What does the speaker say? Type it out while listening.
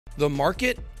The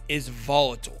market is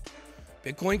volatile.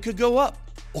 Bitcoin could go up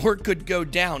or it could go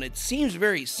down. It seems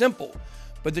very simple,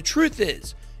 but the truth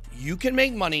is you can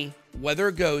make money whether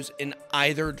it goes in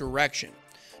either direction.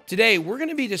 Today, we're going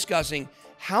to be discussing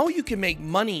how you can make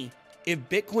money if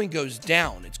Bitcoin goes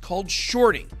down. It's called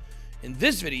shorting. And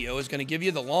this video is going to give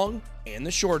you the long and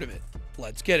the short of it.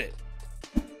 Let's get it.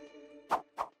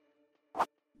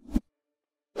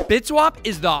 BitSwap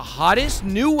is the hottest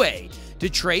new way to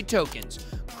trade tokens.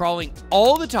 Crawling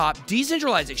all the top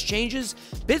decentralized exchanges,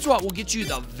 BitSwap will get you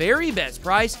the very best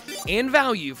price and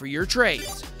value for your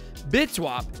trades.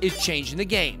 BitSwap is changing the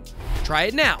game. Try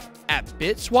it now at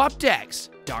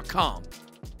bitswapdex.com.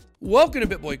 Welcome to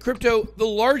BitBoy Crypto, the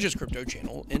largest crypto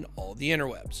channel in all the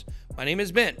interwebs. My name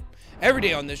is Ben. Every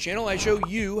day on this channel, I show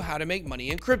you how to make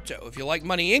money in crypto. If you like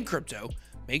money in crypto,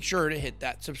 make sure to hit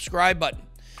that subscribe button.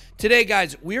 Today,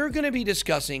 guys, we're going to be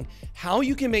discussing how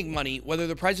you can make money whether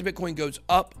the price of Bitcoin goes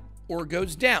up or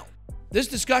goes down. This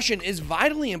discussion is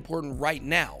vitally important right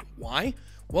now. Why?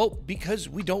 Well, because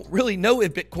we don't really know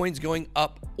if Bitcoin's going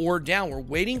up or down. We're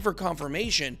waiting for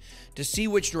confirmation to see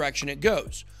which direction it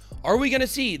goes. Are we going to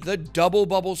see the double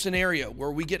bubble scenario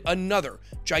where we get another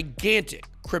gigantic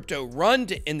crypto run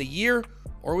to end the year?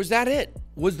 Or was that it?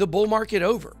 Was the bull market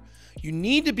over? You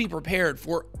need to be prepared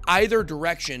for either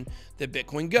direction that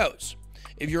Bitcoin goes.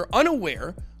 If you're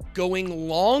unaware, going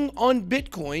long on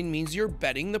Bitcoin means you're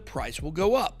betting the price will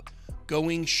go up.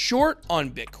 Going short on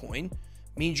Bitcoin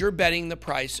means you're betting the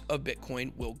price of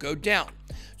Bitcoin will go down.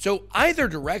 So either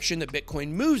direction that Bitcoin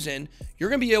moves in, you're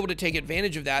going to be able to take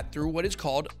advantage of that through what is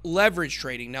called leverage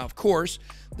trading. Now, of course,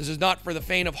 this is not for the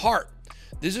faint of heart.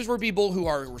 This is for people who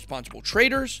are responsible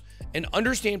traders and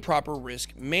understand proper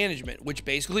risk management, which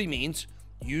basically means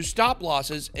use stop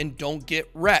losses and don't get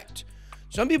wrecked.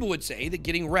 Some people would say that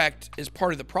getting wrecked is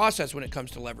part of the process when it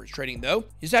comes to leverage trading, though.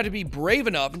 You just have to be brave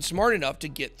enough and smart enough to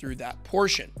get through that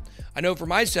portion. I know for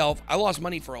myself, I lost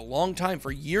money for a long time,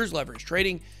 for years leverage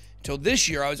trading, until this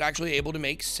year I was actually able to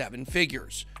make 7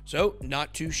 figures. So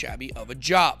not too shabby of a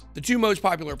job. The two most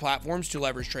popular platforms to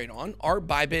leverage trade on are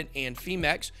ByBit and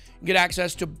FEMEX. You get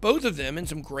access to both of them and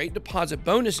some great deposit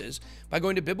bonuses by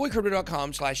going to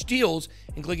bitboycrypto.com/deals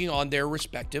and clicking on their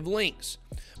respective links.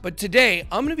 But today,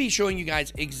 I'm going to be showing you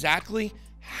guys exactly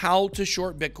how to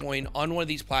short Bitcoin on one of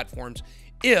these platforms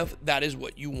if that is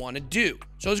what you want to do.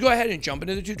 So let's go ahead and jump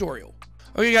into the tutorial.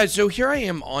 Okay, guys, so here I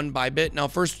am on ByBit. Now,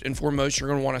 first and foremost, you're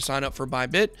going to want to sign up for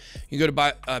ByBit. You go to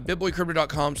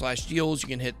bitboycrypto.com/deals. You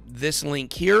can hit this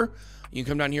link here. You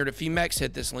can come down here to FEMEX,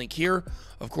 hit this link here.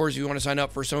 Of course, if you want to sign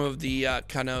up for some of the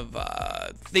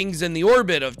things in the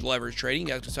orbit of leverage trading,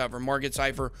 you guys can sign up for Market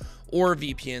Cipher or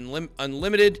VPN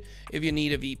Unlimited if you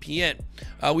need a VPN.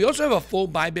 We also have a full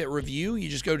ByBit review. You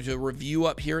just go to review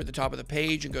up here at the top of the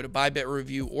page and go to ByBit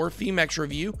review or FEMEX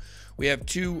review. We have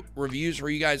 2 reviews for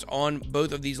you guys on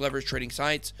both of these leverage trading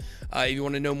sites. If you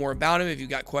want to know more about them, if you've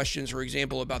got questions, for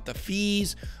example, about the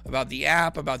fees, about the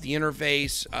app, about the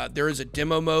interface, there is a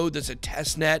demo mode that's a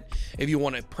test net. If you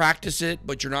want to practice it,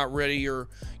 but you're not ready or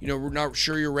we're not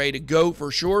sure you're ready to go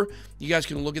for sure, you guys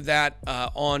can look at that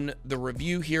on the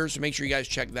review here. So make sure you guys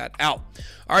check that out.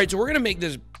 All right, so we're going to make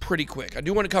this pretty quick. I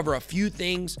do want to cover a few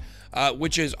things,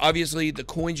 which is obviously the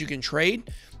coins you can trade.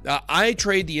 I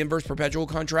trade the inverse perpetual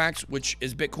contracts, which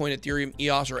is Bitcoin, Ethereum,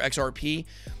 EOS, or XRP.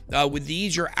 With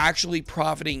these, you're actually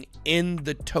profiting in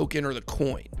the token or the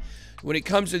coin. When it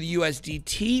comes to the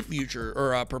USDT future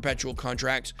or perpetual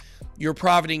contracts, you're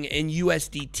profiting in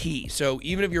USDT. So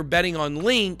even if you're betting on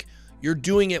Link, you're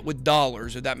doing it with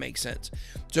dollars, if that makes sense.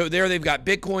 So there they've got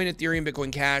Bitcoin, Ethereum,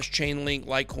 Bitcoin Cash, Chainlink,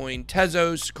 Litecoin,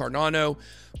 Tezos, Cardano,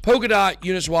 Polkadot,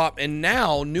 Uniswap, and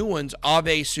now new ones,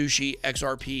 Aave, Sushi,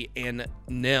 XRP, and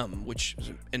NEM, which is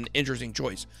an interesting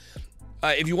choice.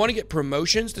 If you want to get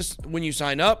promotions when you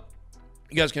sign up,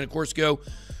 you guys can, of course, go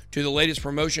to the latest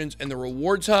promotions in the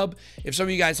rewards hub. If some of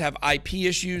you guys have IP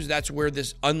issues, that's where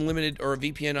this unlimited or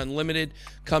VPN unlimited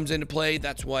comes into play.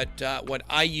 That's what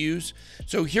I use.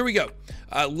 So here we go.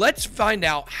 Let's find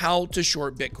out how to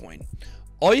short Bitcoin.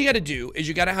 All you got to do is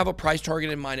you got to have a price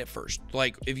target in mind at first.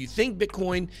 Like if you think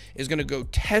Bitcoin is going to go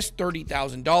test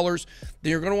 $30,000, then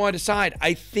you're going to want to decide,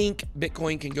 I think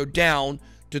Bitcoin can go down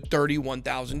to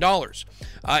 $31,000.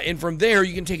 And from there,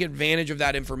 you can take advantage of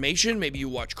that information. Maybe you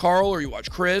watch Carl or you watch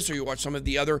Chris or you watch some of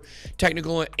the other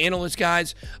technical analyst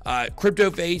guys,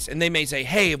 CryptoFace, and they may say,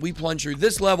 hey, if we plunge through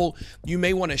this level, you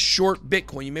may want to short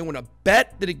Bitcoin. You may want to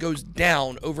bet that it goes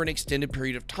down over an extended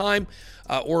period of time,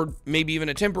 or maybe even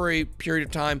a temporary period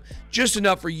of time, just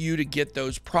enough for you to get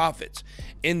those profits.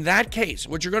 In that case,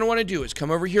 what you're going to want to do is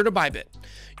come over here to ByBit.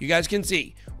 You guys can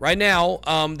see Right now,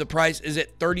 the price is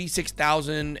at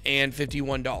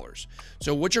 $36,051.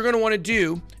 So what you're going to want to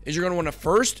do is you're going to want to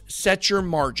first set your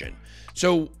margin.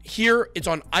 So here it's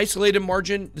on isolated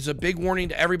margin. This is a big warning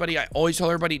to everybody. I always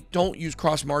tell everybody, don't use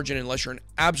cross margin unless you're an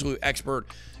absolute expert.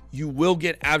 You will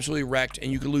get absolutely wrecked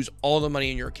and you can lose all the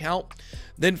money in your account.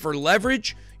 Then for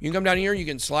leverage, you can come down here, you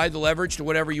can slide the leverage to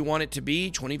whatever you want it to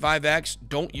be. 25x,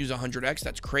 don't use 100x,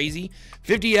 that's crazy.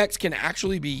 50x can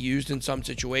actually be used in some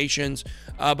situations,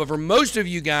 but for most of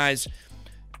you guys,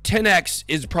 10x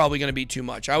is probably going to be too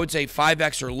much. I would say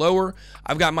 5x or lower.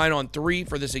 I've got mine on 3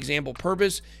 for this example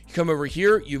purpose. You come over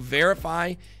here, you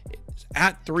verify it's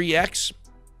at 3x,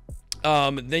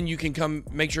 then you can come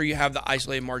make sure you have the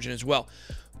isolated margin as well.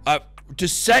 To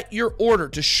set your order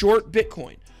to short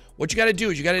Bitcoin, what you got to do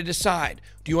is you got to decide,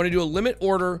 do you want to do a limit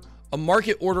order, a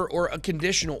market order, or a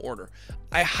conditional order?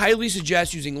 I highly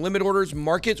suggest using limit orders.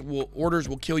 Orders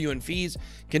will kill you in fees.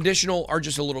 Conditional are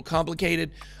just a little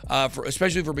complicated,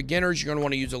 especially for beginners. You're going to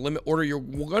want to use a limit order. You're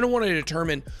going to want to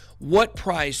determine what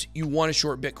price you want to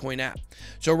short Bitcoin at.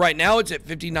 So right now it's at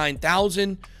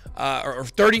 59,000 or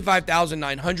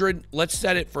 35,900. Let's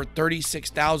set it for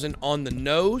 36,000 on the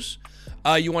nose.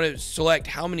 You want to select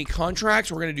how many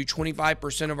contracts. We're going to do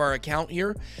 25% of our account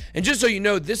here. And just so you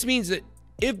know, this means that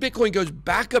if Bitcoin goes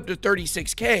back up to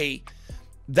 36K,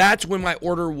 that's when my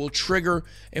order will trigger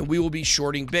and we will be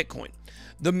shorting Bitcoin.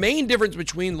 The main difference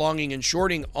between longing and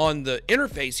shorting on the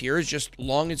interface here is just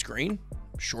long is green,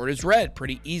 short is red.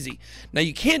 Pretty easy. Now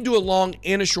you can't do a long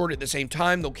and a short at the same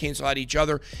time. They'll cancel out each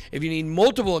other. If you need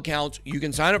multiple accounts, you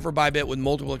can sign up for ByBit with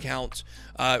multiple accounts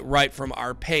right from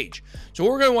our page. So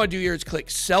what we're going to want to do here is click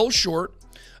sell short,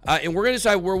 and we're going to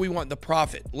decide where we want the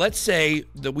profit. Let's say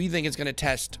that we think it's going to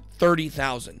test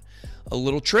 30,000. A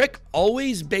little trick,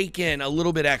 always bake in a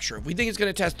little bit extra. If we think it's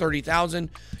going to test 30,000,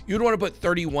 you'd want to put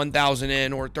 31,000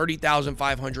 in or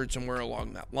 30,500 somewhere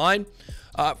along that line.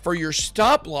 For your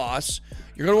stop loss,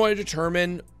 you're going to want to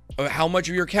determine how much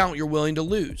of your account you're willing to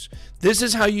lose. This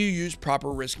is how you use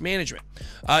proper risk management.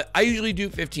 I usually do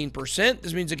 15%.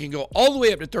 This means it can go all the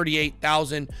way up to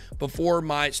 38,000 before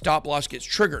my stop loss gets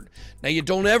triggered. Now you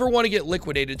don't ever want to get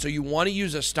liquidated, so you want to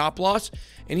use a stop loss.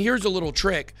 And here's a little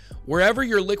trick. Wherever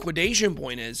your liquidation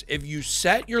point is, if you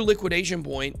set your liquidation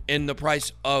point in the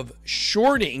price of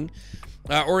shorting,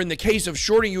 or in the case of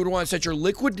shorting, you would want to set your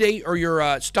liquidate or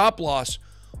your stop loss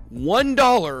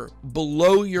 $1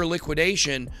 below your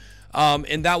liquidation,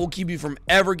 and that will keep you from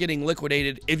ever getting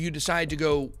liquidated if you decide to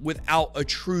go without a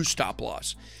true stop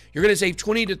loss. You're going to save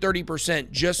 20 to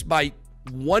 30% just by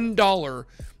 $1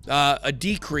 a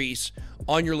decrease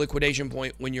on your liquidation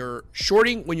point when you're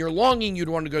shorting. When you're longing, you'd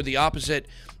want to go the opposite.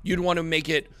 You'd want to make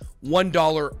it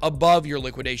 $1 above your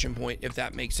liquidation point, if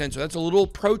that makes sense. So that's a little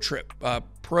pro tip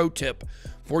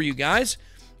for you guys.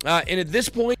 And at this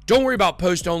point, don't worry about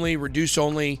post only, reduce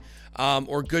only,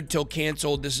 or good till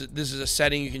canceled. This is a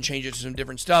setting. You can change it to some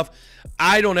different stuff.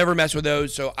 I don't ever mess with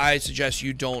those, so I suggest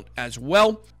you don't as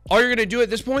well. All you're going to do at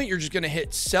this point, you're just going to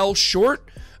hit sell short.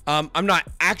 I'm not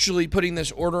actually putting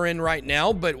this order in right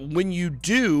now, but when you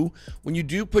do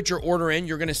put your order in,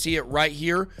 you're going to see it right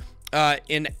here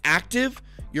in active.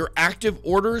 Your active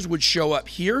orders would show up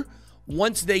here.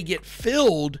 Once they get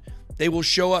filled, they will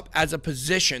show up as a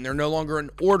position. They're no longer an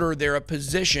order, they're a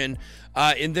position.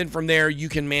 And then from there, you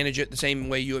can manage it the same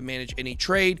way you would manage any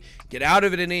trade. Get out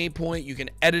of it at any point. You can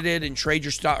edit it and trade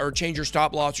your stop or change your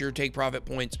stop loss or your take profit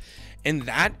points. And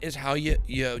that is how you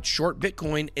short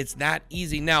Bitcoin. It's that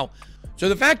easy. Now, so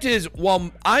the fact is,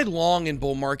 while I long in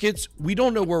bull markets, we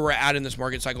don't know where we're at in this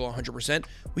market cycle 100%.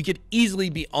 We could easily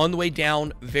be on the way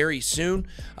down very soon.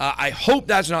 I hope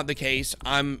that's not the case.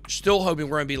 I'm still hoping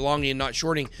we're going to be longing and not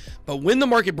shorting. But when the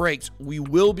market breaks, we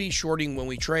will be shorting when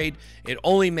we trade. It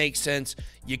only makes sense.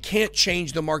 You can't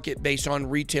change the market based on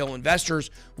retail investors.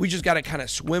 We just got to kind of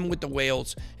swim with the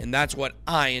whales, and that's what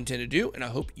I intend to do, and I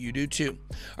hope you do too.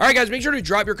 All right, guys, make sure to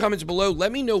drop your comments below.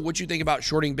 Let me know what you think about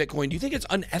shorting Bitcoin. Do you think it's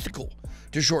unethical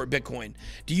to short Bitcoin?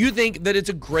 Do you think that it's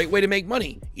a great way to make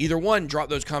money? Either one, drop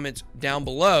those comments down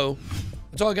below.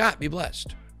 That's all I got. Be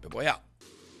blessed. BitBoy out.